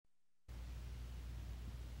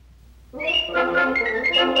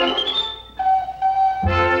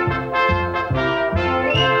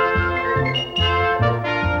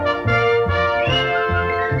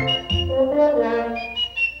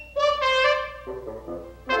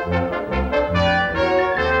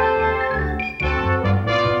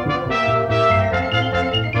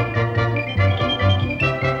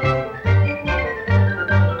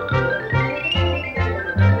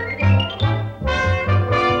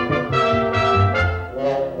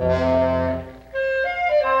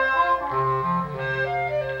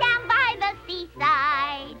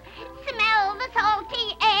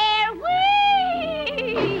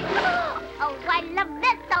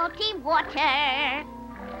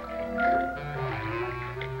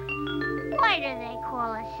Why do they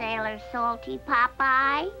call a sailor salty,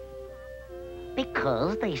 Popeye?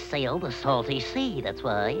 Because they sail the salty sea, that's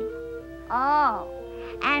why. Oh,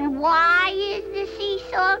 and why is the sea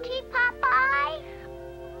salty, Popeye?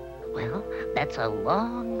 Well, that's a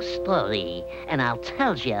long story, and I'll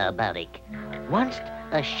tell you about it. Once,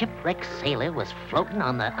 a shipwrecked sailor was floating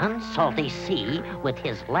on the unsalty sea with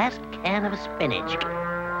his last can of spinach.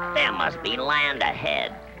 There must be land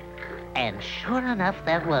ahead. And sure enough,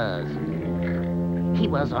 there was. He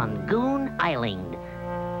was on Goon Island.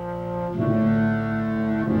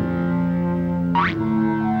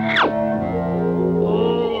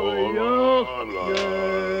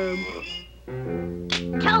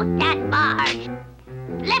 Tote that barge.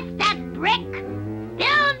 Lift that brick.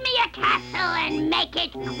 Build me a castle and make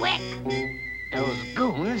it quick. Those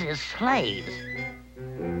goons is slaves.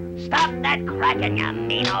 Stop that cracking, you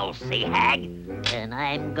mean old sea hag. And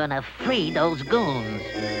I'm gonna free those goons.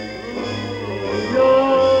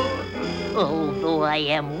 No! Although I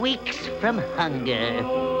am weeks from hunger.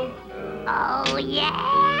 Oh, yeah?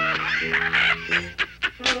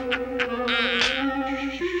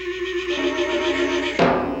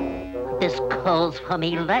 This calls for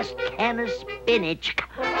me last can of spinach.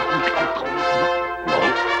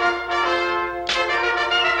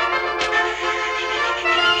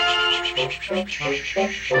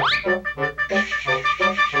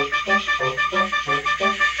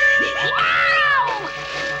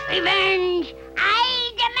 Revenge!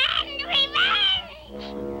 I demand revenge!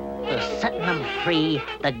 For setting them free,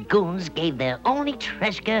 the goons gave their only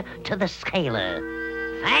treasure to the sailor.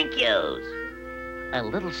 Thank yous. A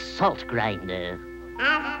little salt grinder.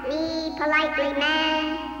 Ask me politely,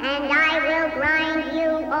 man, and I will grind you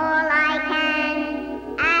all I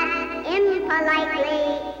can. Ask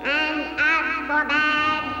impolitely and ask for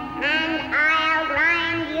bad, and I'll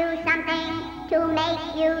grind you something to make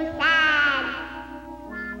you sad.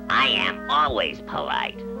 I am always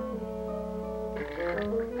polite.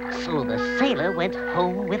 So the sailor went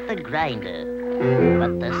home with the grinder,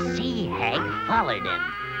 but the sea hag followed him.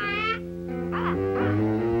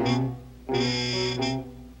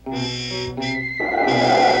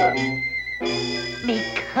 Me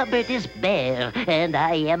cupboard is bare, and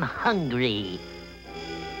I am hungry.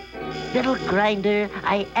 Little grinder,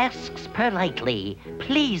 I asks politely,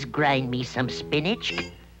 please grind me some spinach.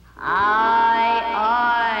 Aye,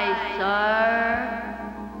 sir.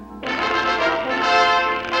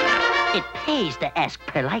 It pays to ask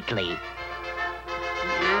politely.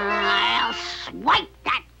 I'll swipe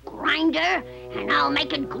that grinder, and I'll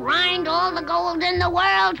make it grind all the gold in the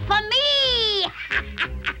world for me!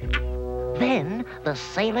 Then the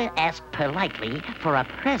sailor asked politely for a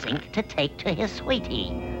present to take to his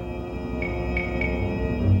sweetie.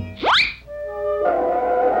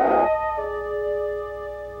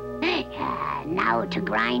 Now to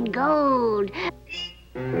grind gold.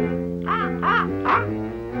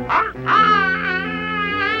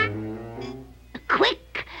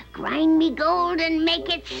 Quick, grind me gold and make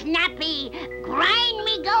it snappy. Grind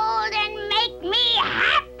me gold and make me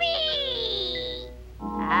happy.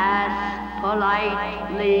 Ask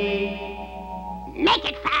politely. Make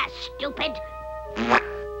it fast, stupid.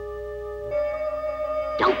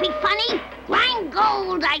 Don't be funny. Grind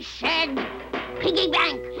gold, I said. Piggy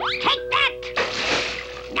bank, take that.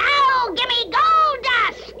 Now give me gold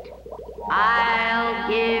dust. I'll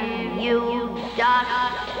give you dust.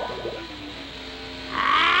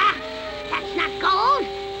 Ah, that's not gold.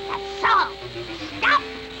 That's salt. Stop.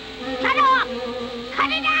 Shut off. Cut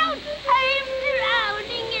it out. I'm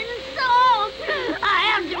drowning in salt.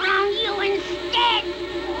 I'll drown you instead.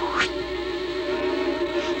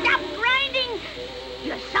 Stop grinding.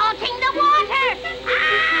 You're salting the water.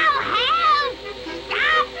 Ow, help.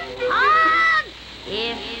 Stop. Hold.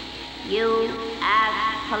 If you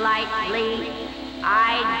ask politely,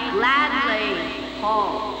 I'd gladly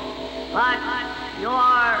hold. But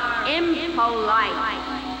you're impolite,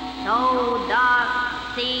 so the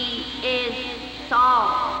sea is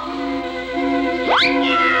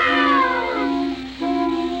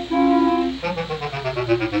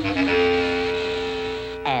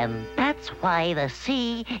And that's why the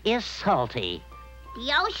sea is salty.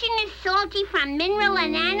 The ocean is salty from mineral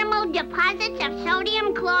and animal deposits of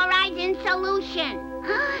sodium chloride in solution.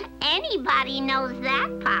 Anybody knows that,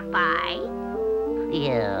 Popeye.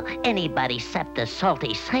 Yeah, anybody except the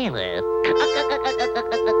salty sailor.